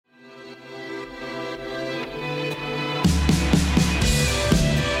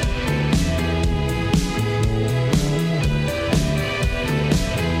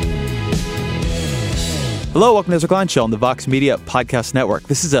Hello, welcome to Ezra Klein Show on the Vox Media Podcast Network.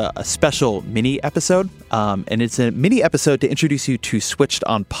 This is a special mini episode, and it's a mini episode to introduce you to Switched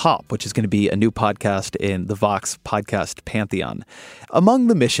on Pop, which is going to be a new podcast in the Vox podcast pantheon. Among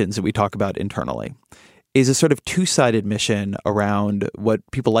the missions that we talk about internally is a sort of two-sided mission around what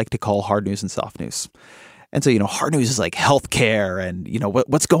people like to call hard news and soft news. And so, hard news is like healthcare and,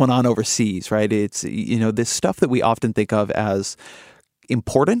 what's going on overseas, right? It's, this stuff that we often think of as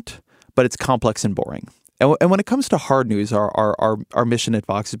important, but it's complex and boring. And when it comes to hard news, our mission at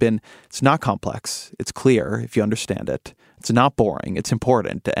Vox has been, it's not complex. It's clear if you understand it. It's not boring. It's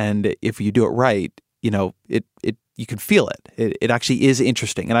important. And if you do it right, you can feel it. It actually is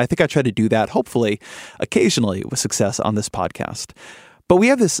interesting. And I think I try to do that, hopefully, occasionally with success on this podcast. But we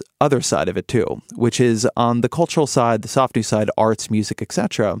have this other side of it too, which is on the cultural side, the soft news side, arts, music,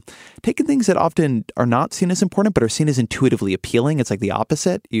 etc., taking things that often are not seen as important, but are seen as intuitively appealing. It's like the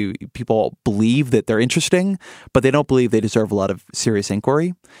opposite. People believe that they're interesting, but they don't believe they deserve a lot of serious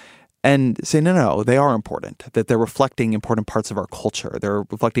inquiry. And say, no, they are important, that they're reflecting important parts of our culture. They're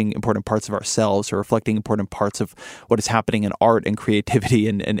reflecting important parts of ourselves, or reflecting important parts of what is happening in art and creativity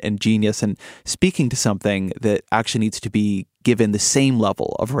and genius, and speaking to something that actually needs to be given the same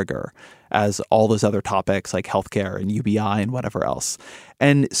level of rigor as all those other topics like healthcare and UBI and whatever else.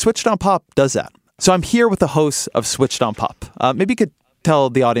 And Switched on Pop does that. So I'm here with the hosts of Switched on Pop. Maybe you could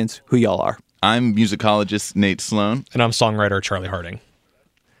tell the audience who y'all are. I'm musicologist Nate Sloan. And I'm songwriter Charlie Harding.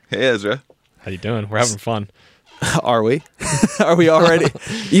 Hey, Ezra. How you doing? We're having fun. Are we? Are we already?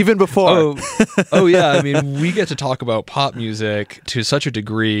 Even before? Oh, yeah. I mean, we get to talk about pop music to such a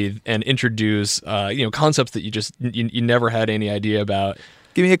degree and introduce, concepts that you never had any idea about.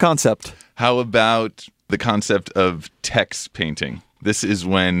 Give me a concept. How about the concept of text painting? This is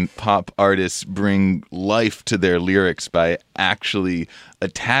when pop artists bring life to their lyrics by actually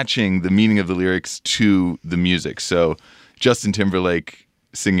attaching the meaning of the lyrics to the music. So Justin Timberlake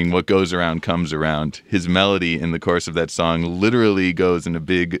singing "What Goes Around Comes Around," his melody in the course of that song literally goes in a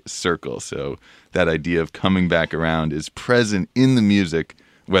big circle. So that idea of coming back around is present in the music,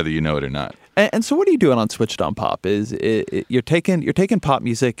 whether you know it or not. And so what are you doing on Switched on Pop? You're taking pop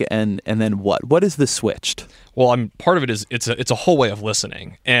music and then what? What is the switched? Well, part of it is it's a whole way of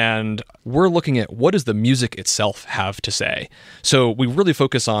listening, and we're looking at what does the music itself have to say. So we really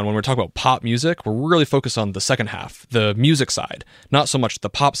focus on, when we're talking about pop music, we're really focused on the second half, the music side, not so much the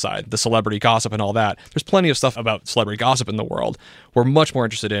pop side, the celebrity gossip and all that. There's plenty of stuff about celebrity gossip in the world. We're much more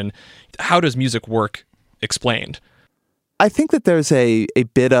interested in how does music work explained. I think that there's a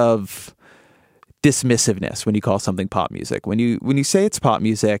bit of dismissiveness when you call something pop music. When you say it's pop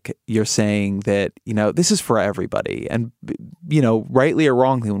music, you're saying that, this is for everybody. And, rightly or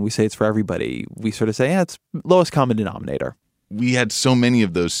wrongly, when we say it's for everybody, we sort of say, it's lowest common denominator. We had so many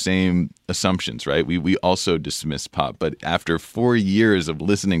of those same assumptions, right? We also dismiss pop. But after 4 years of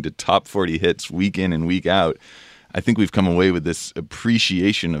listening to top 40 hits week in and week out, I think we've come away with this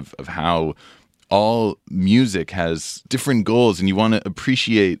appreciation of how all music has different goals, and you want to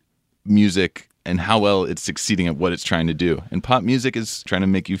appreciate music and how well it's succeeding at what it's trying to do. And pop music is trying to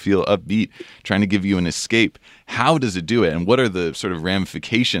make you feel upbeat, trying to give you an escape. How does it do it? And what are the sort of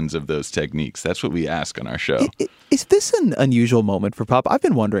ramifications of those techniques? That's what we ask on our show. Is this an unusual moment for pop? I've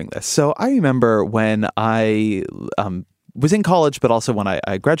been wondering this. So I remember when I was in college, but also when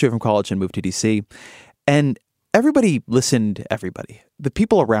I graduated from college and moved to DC. And everybody. The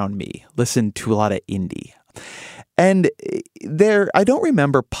people around me listened to a lot of indie. And I don't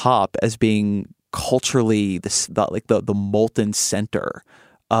remember pop as being culturally the molten center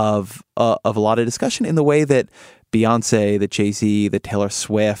of a lot of discussion in the way that Beyonce, that Jay-Z, that Taylor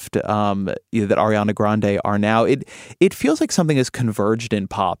Swift, that Ariana Grande are now. It feels like something has converged in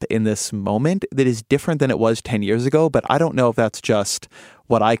pop in this moment that is different than it was 10 years ago. But I don't know if that's just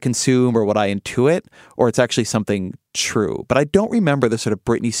what I consume or what I intuit, or it's actually something true. But I don't remember the sort of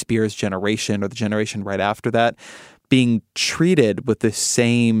Britney Spears generation or the generation right after that being treated with the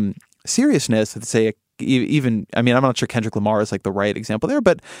same seriousness that, say, I'm not sure Kendrick Lamar is like the right example there,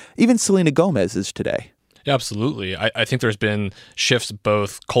 but even Selena Gomez is today. Yeah, absolutely. I think there's been shifts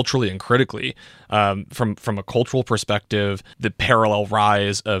both culturally and critically. From a cultural perspective, the parallel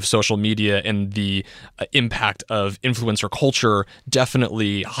rise of social media and the impact of influencer culture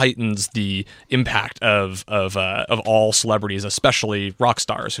definitely heightens the impact of all celebrities, especially rock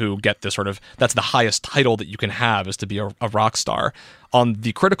stars, who get this that's the highest title that you can have, is to be a rock star. On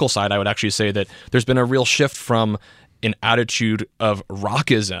the critical side, I would actually say that there's been a real shift from an attitude of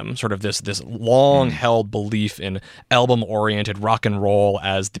rockism, sort of this long-held belief in album-oriented rock and roll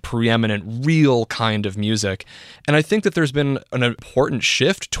as the preeminent real kind of music. And I think that there's been an important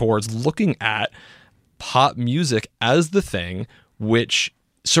shift towards looking at pop music as the thing which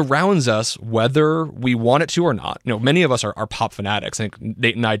surrounds us whether we want it to or not. Many of us are pop fanatics. I think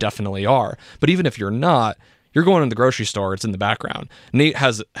Nate and I definitely are. But even if you're not, you're going to the grocery store, it's in the background. Nate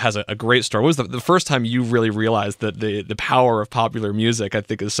has a great story. What was the first time you really realized that the power of popular music, I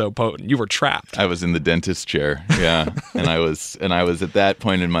think, is so potent? You were trapped. I was in the dentist chair, yeah. and I was at that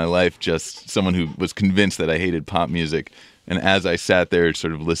point in my life just someone who was convinced that I hated pop music. And as I sat there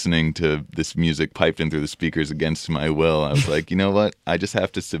sort of listening to this music piped in through the speakers against my will, I was like, you know what? I just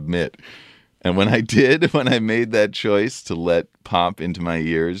have to submit. And when I made that choice to let pop into my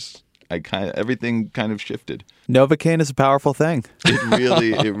ears, everything kind of shifted. Novocaine is a powerful thing.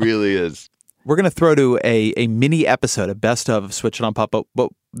 It really is. We're going to throw to a mini episode, a best of Switch It on Pop, but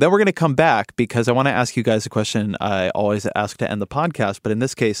then we're going to come back because I want to ask you guys a question I always ask to end the podcast. But in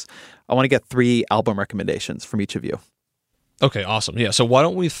this case, I want to get 3 album recommendations from each of you. Okay, awesome. Yeah, so why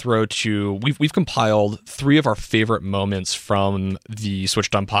don't we throw to, we've compiled 3 of our favorite moments from the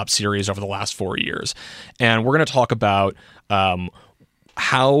Switched on Pop series over the last 4 years. And we're going to talk about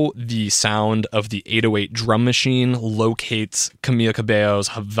how the sound of the 808 drum machine locates Camila Cabello's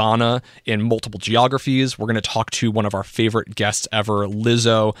Havana in multiple geographies. We're going to talk to one of our favorite guests ever,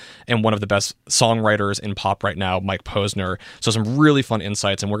 Lizzo, and one of the best songwriters in pop right now, Mike Posner. So some really fun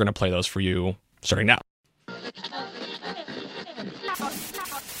insights, and we're going to play those for you starting now.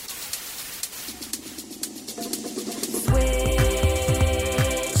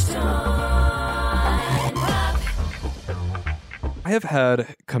 I have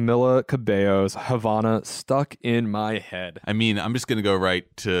had Camila Cabello's Havana stuck in my head. I mean, I'm just going to go right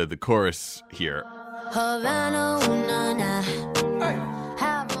to the chorus here. Havana, ooh, nah, nah.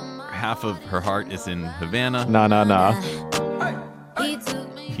 Half of her heart is in Havana. Nah, nah, nah.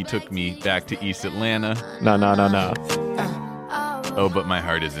 He took me back to East Atlanta. Nah, nah, nah, nah. Oh, but my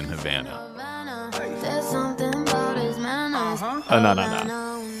heart is in Havana. Nah, nah,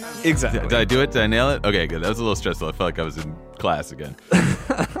 nah. Exactly. Did I do it? Did I nail it? Okay, good. That was a little stressful. I felt like I was in class again.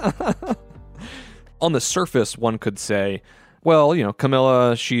 On the surface, one could say, well,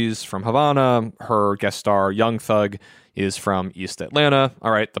 Camila, she's from Havana. Her guest star, Young Thug, is from East Atlanta.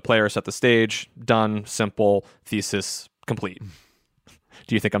 All right, the player set the stage. Done. Simple. Thesis complete.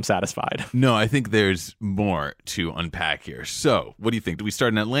 Do you think I'm satisfied? No, I think there's more to unpack here. So, what do you think? Do we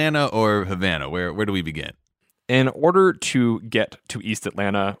start in Atlanta or Havana? Where do we begin? In order to get to East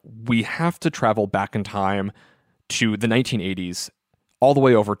Atlanta, we have to travel back in time to the 1980s, all the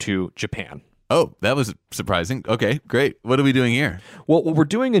way over to Japan. Oh, that was surprising. Okay, great. What are we doing here? Well, what we're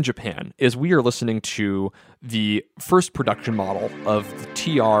doing in Japan is we are listening to the first production model of the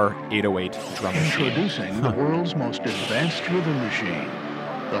TR-808 drum machine. Introducing the world's most advanced rhythm machine,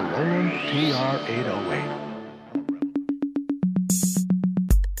 the Roland TR-808.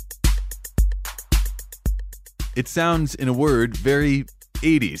 It sounds, in a word, very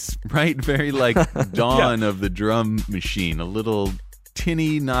 80s, right? Very like dawn of the drum machine. A little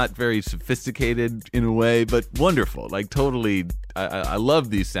tinny, not very sophisticated in a way, but wonderful. Like totally, I love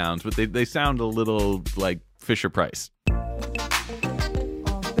these sounds, but they sound a little like Fisher-Price.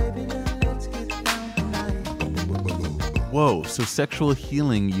 Whoa, so Sexual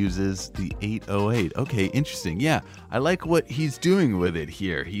Healing uses the 808. Okay, interesting. Yeah, I like what he's doing with it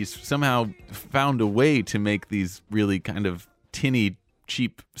here. He's somehow found a way to make these really kind of tinny,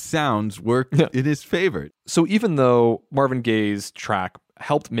 cheap sounds work in his favor. So even though Marvin Gaye's track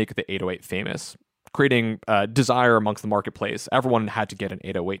helped make the 808 famous, creating desire amongst the marketplace, everyone had to get an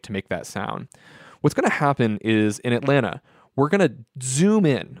 808 to make that sound. What's going to happen is in Atlanta, we're going to zoom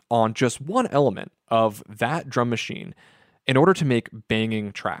in on just one element of that drum machine in order to make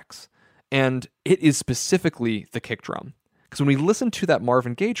banging tracks. And it is specifically the kick drum. Because when we listen to that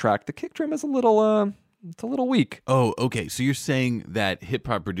Marvin Gaye track, the kick drum is a little weak. Oh, okay. So you're saying that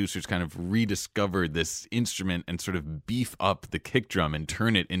hip-hop producers kind of rediscovered this instrument and sort of beef up the kick drum and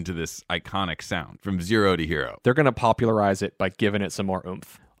turn it into this iconic sound from zero to hero. They're going to popularize it by giving it some more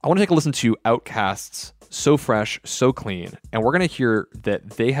oomph. I want to take a listen to Outkast's So Fresh, So Clean, and we're going to hear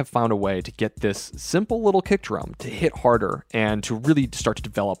that they have found a way to get this simple little kick drum to hit harder and to really start to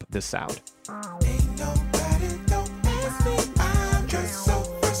develop this sound.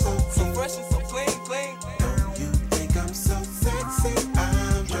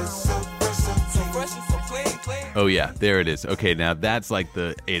 Oh yeah, there it is. Okay, now that's like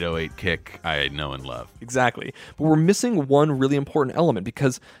the 808 kick I know and love. Exactly. But we're missing one really important element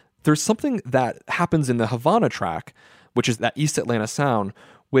because there's something that happens in the Havana track, which is that East Atlanta sound,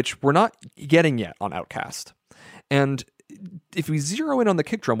 which we're not getting yet on Outkast. And if we zero in on the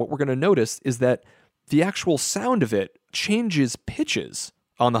kick drum, what we're going to notice is that the actual sound of it changes pitches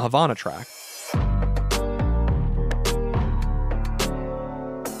on the Havana track.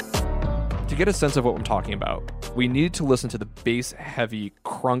 To get a sense of what I'm talking about, we need to listen to the bass-heavy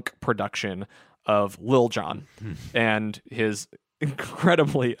crunk production of Lil Jon and his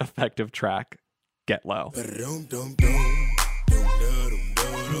incredibly effective track, Get Low.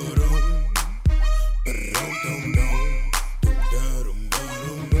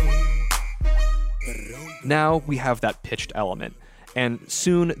 Now we have that pitched element. And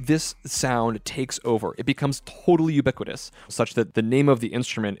soon this sound takes over. It becomes totally ubiquitous, such that the name of the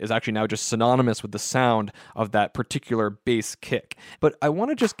instrument is actually now just synonymous with the sound of that particular bass kick. But I want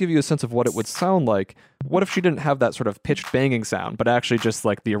to just give you a sense of what it would sound like. What if she didn't have that sort of pitched banging sound, but actually just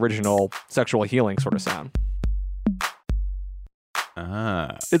like the original Sexual Healing sort of sound?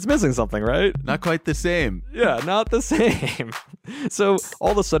 It's missing something, right? Not quite the same. Yeah, not the same. So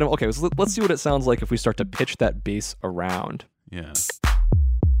all of a sudden, okay, so let's see what it sounds like if we start to pitch that bass around. Yeah.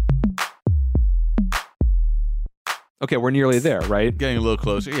 Okay, we're nearly there, right? Getting a little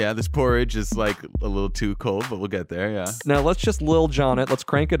closer. Yeah, this porridge is like a little too cold, but we'll get there, yeah. Now let's just Lil Jon it. Let's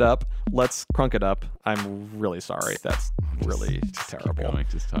crank it up. Let's crunk it up. I'm really sorry. That's really terrible.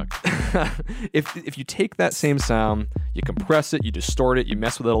 Just talk. If you take that same sound, you compress it, you distort it, you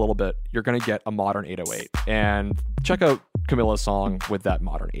mess with it a little bit, you're going to get a modern 808. And check out Camilla's song with that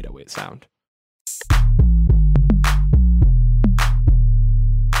modern 808 sound.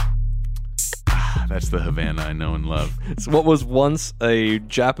 That's the Havana I know and love. It's what was once a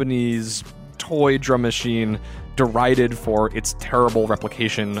Japanese toy drum machine derided for its terrible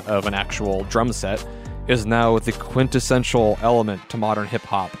replication of an actual drum set is now the quintessential element to modern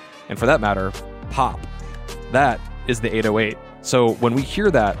hip-hop, and for that matter, pop. That is the 808. So when we hear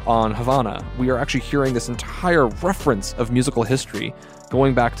that on Havana, we are actually hearing this entire reference of musical history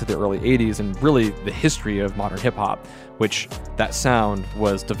going back to the early 80s and really the history of modern hip-hop, which that sound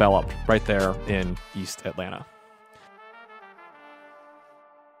was developed right there in East Atlanta.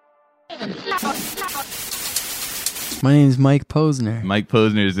 My name is Mike Posner. Mike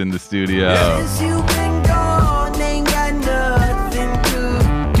Posner is in the studio. Since you been gone, ain't got nothing to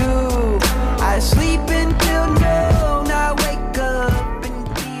do. I sleep until noon, I wake up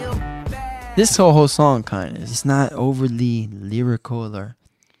and feel bad. This whole song kind of, it's not overly lyrical or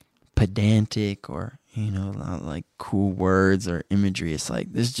pedantic or, not like cool words or imagery. It's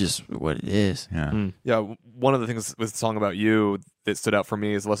like, this is just what it is. Yeah. Yeah, one of the things with the song about you that stood out for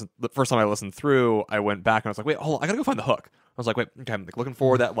me is the first time I listened through, I went back and I was like, wait, hold on, I gotta go find the hook. I was like, wait, okay, I'm like looking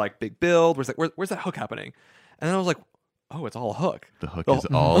for that like big build. Where's that hook happening? And then I was like, oh, it's all a hook. The hook is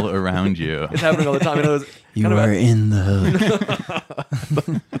all around you. It's happening all the time. And it was You kind of are in the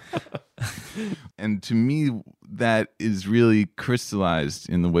hook. And to me, that is really crystallized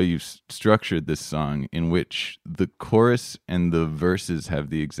in the way you've structured this song, in which the chorus and the verses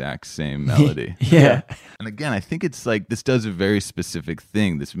have the exact same melody. Yeah. And again, I think it's like this does a very specific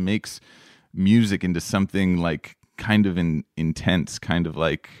thing. This makes music into something like kind of intense, kind of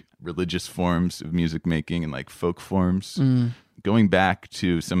like religious forms of music making and like folk forms. Going back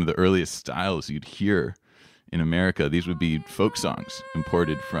to some of the earliest styles you'd hear in America, these would be folk songs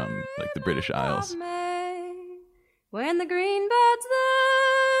imported from like the British Isles. When the green buds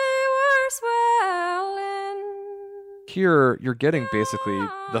they were swelling. here you're getting basically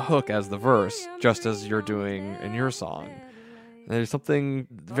the hook as the verse, just as you're doing in your song. And there's something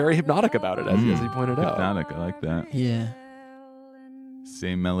very hypnotic about it, as you pointed out. Hypnotic, I like that. Yeah.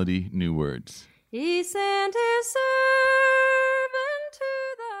 Same melody, new words. He sent his servant to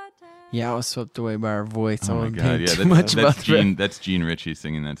the town. Yeah, I was swept away by her voice. I Oh my wasn't god, paying yeah, too much about that's Gene Ritchie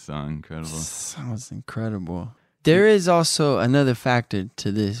singing that song. Incredible. Sounds incredible. There is also another factor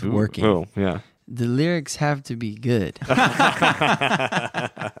to this working. Oh, yeah. The lyrics have to be good.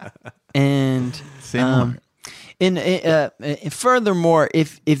 And Say more. furthermore,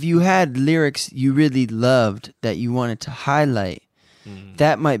 if you had lyrics you really loved that you wanted to highlight,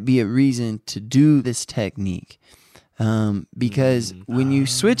 that might be a reason to do this technique. Because when you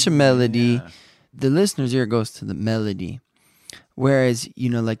switch a melody, the listener's ear goes to the melody. Whereas,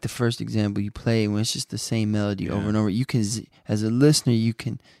 like the first example you play, when it's just the same melody over and over, you can, as a listener, you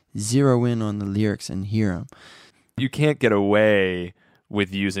can zero in on the lyrics and hear them. You can't get away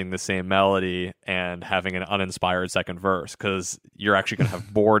with using the same melody and having an uninspired second verse, because you're actually going to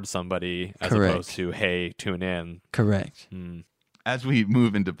have bored somebody as Correct. opposed to, hey, tune in. Correct. As we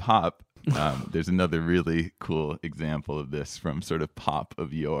move into pop, there's another really cool example of this from sort of pop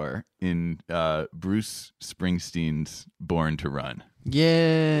of yore in Bruce Springsteen's Born to Run.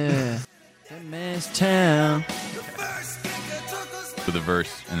 Yeah. That man's town. With a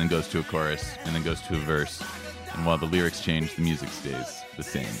verse, and then goes to a chorus, and then goes to a verse. And while the lyrics change, the music stays the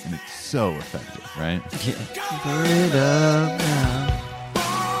same. And it's so effective, right? Yeah. Burn it up now.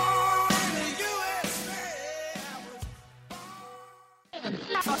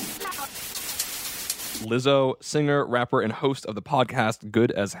 Lizzo, singer, rapper, and host of the podcast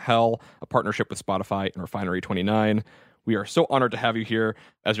Good as Hell, a partnership with Spotify and Refinery29. We are so honored to have you here,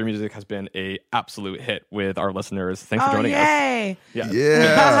 as your music has been a absolute hit with our listeners. Thanks for joining us. Yay.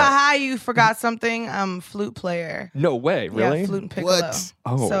 Yeah. Haha, you forgot something. I'm flute player. No way, really? Yeah, flute and piccolo. What?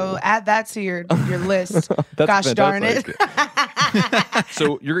 Oh. So add that to your list. That's Gosh darn it. fantastic.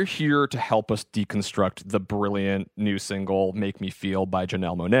 So you're here to help us deconstruct the brilliant new single "Make Me Feel" by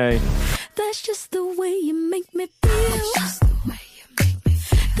Janelle Monáe. That's just the way you make me feel.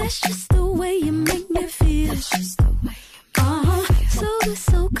 That's just the way you make me feel. So good,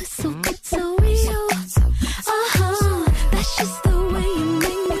 so good, so good, so real. That's just the way you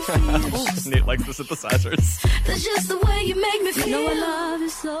make me feel. Nate likes the synthesizers. That's just the way you make me feel. You know I love you,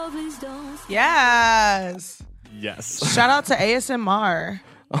 so please don't. Yes. Yes. Shout out to ASMR.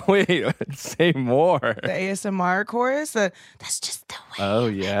 Oh, wait, say more. The ASMR chorus. That's just the way. Oh,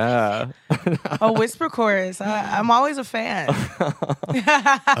 yeah. A whisper chorus. I'm always a fan.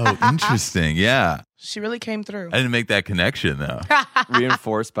 Oh, interesting. Yeah. She really came through. I didn't make that connection, though.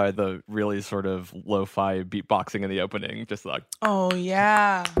 Reinforced by the really sort of lo-fi beatboxing in the opening. Just like, Oh,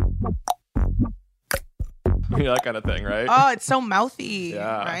 yeah. that kind of thing, right? Oh, it's so mouthy.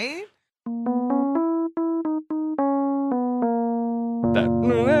 Yeah. Right?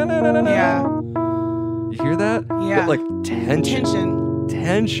 That. Yeah. You hear that? Yeah. That, like, tension.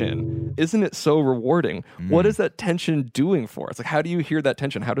 Tension. Isn't it so rewarding? What is that tension doing for us? Like, how do you hear that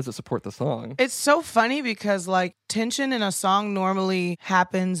tension? How does it support the song? It's so funny because like tension in a song normally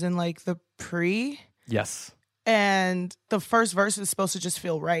happens in like the pre, Yes. and the first verse is supposed to just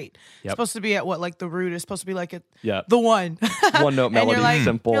feel right. It's Yep. supposed to be at what, like the root is supposed to be like at Yeah. the one. One note And melody, you're like,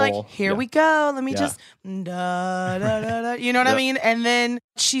 simple. You're like, here Yeah. we go. Let me Yeah. just da da da da. You know what I Yep. mean? And then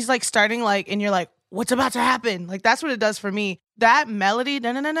she's like starting like, and you're like, what's about to happen? Like that's what it does for me. That melody,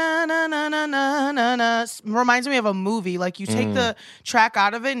 na na na na na na na na na na, reminds me of a movie. Like you take the track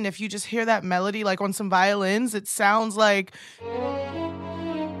out of it, and if you just hear that melody, like on some violins, it sounds like,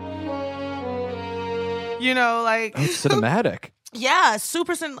 you know, like Oh, it's cinematic. yeah,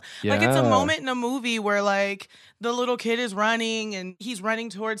 super like it's a Yeah. moment in a movie where like the little kid is running and he's running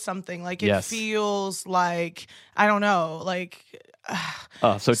towards something. Like it Yes. feels like, I don't know, like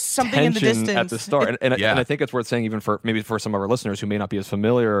So Something in the tension at the distance. start, and Yeah. I think it's worth saying, even for maybe for some of our listeners who may not be as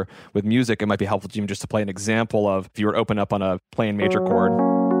familiar with music, it might be helpful to even just to play an example of if you were to open up on a plain major chord,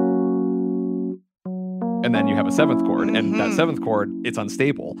 and then you have a seventh chord, and that seventh chord, it's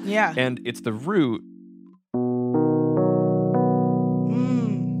unstable, yeah. and it's the root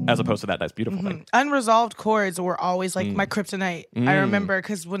Mm. as opposed to that nice beautiful thing. Unresolved chords were always like my kryptonite. I remember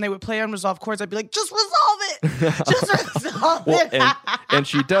because when they would play unresolved chords, I'd be like, just resolve it. Just resolve Well, it. and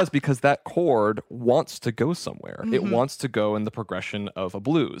she does, because that chord wants to go somewhere. It wants to go in the progression of a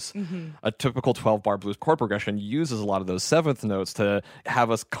blues. A typical 12-bar blues chord progression uses a lot of those seventh notes to have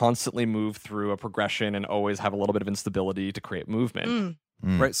us constantly move through a progression and always have a little bit of instability to create movement.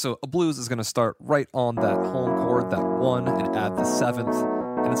 Right, so a blues is going to start right on that home chord, that one, and add the seventh,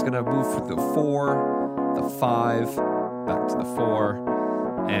 and it's going to move through the 4, the 5, back to the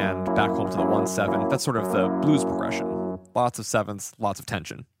 4, and back home to the 1-7. That's sort of the blues progression. Lots of sevenths, lots of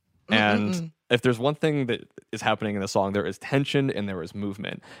tension. And if there's one thing that is happening in the song, there is tension and there is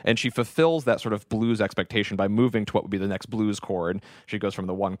movement. And she fulfills that sort of blues expectation by moving to what would be the next blues chord. She goes from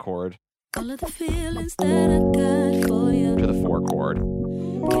the 1 chord All of the feelings that I got for you. to the 4 chord,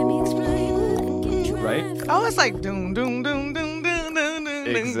 Can you explain what I can try? right? Oh, it's like doom, doom, doom, doom, doom, doom,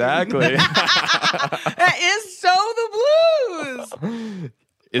 doom. Exactly. That is so the blues.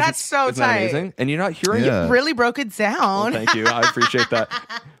 That's so isn't that tight. amazing? And you're not hearing Yeah. it. Really broke it Well, down. thank you. I appreciate that.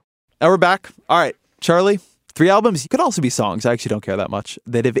 Now we're back. All right, Charlie, 3 albums, could also be songs, I actually don't care that much,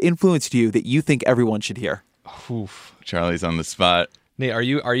 that have influenced you that you think everyone should hear. Oof. Charlie's on the spot. Nate, do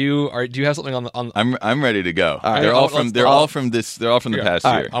you have something on I'm ready to go. right. They're all Let's- from all from the Yeah. past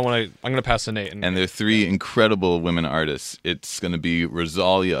All year. right, I'm gonna pass to Nate, And they're 3 incredible women artists. It's going to be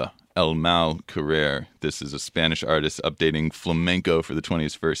Rosalia El Mal Carrer. This is a Spanish artist updating flamenco for the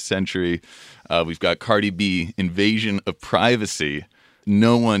 21st century. We've got Cardi B, Invasion of Privacy.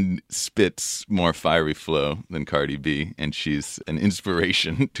 No one spits more fiery flow than Cardi B, and she's an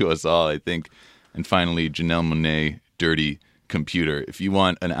inspiration to us all, I think. And finally, Janelle Monáe, Dirty Computer. If you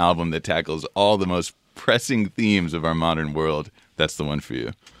want an album that tackles all the most pressing themes of our modern world, that's the one for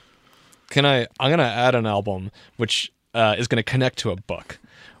you. I'm gonna add an album which is gonna connect to a book,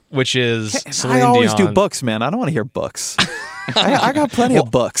 which is Celine I always Dion. do books, man. I don't want to hear books. I got plenty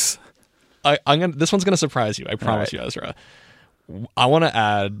of books. This one's gonna surprise you. I promise you, Ezra. I want to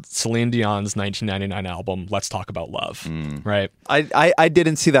add Celine Dion's 1999 album, Let's Talk About Love, right? I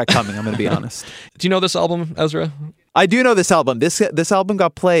didn't see that coming, I'm going to be honest. Do you know this album, Ezra? I do know this album. This album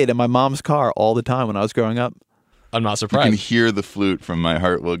got played in my mom's car all the time when I was growing up. I'm not You surprised. can hear the flute from My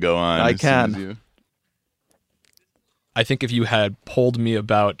Heart Will Go On. I as soon as can. you- I think if you had polled me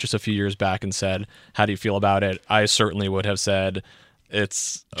about just a few years back and said, how do you feel about it? I certainly would have said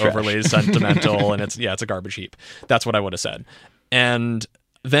it's overly sentimental and it's a garbage heap. That's what I would have said. And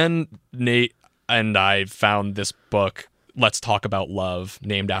then Nate and I found this book, Let's Talk About Love,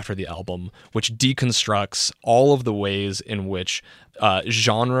 named after the album, which deconstructs all of the ways in which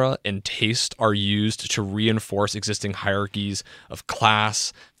genre and taste are used to reinforce existing hierarchies of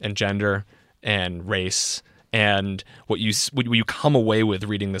class and gender and race. And what you come away with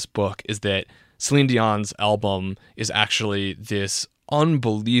reading this book is that Celine Dion's album is actually this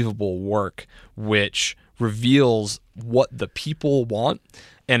unbelievable work which reveals what the people want,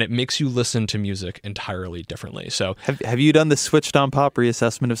 and it makes you listen to music entirely differently. So Have you done the Switched on Pop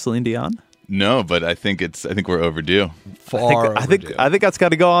reassessment of Celine Dion? No, but I think we're overdue. I think that's got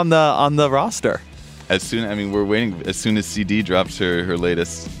to go on the roster. We're waiting. As soon as CD drops her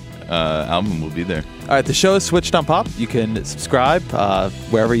latest album, we'll be there. All right, the show is Switched on Pop. You can subscribe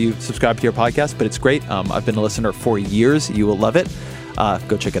wherever you subscribe to your podcast, but it's great. I've been a listener for years. You will love it.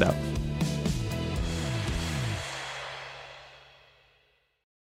 Go check it out.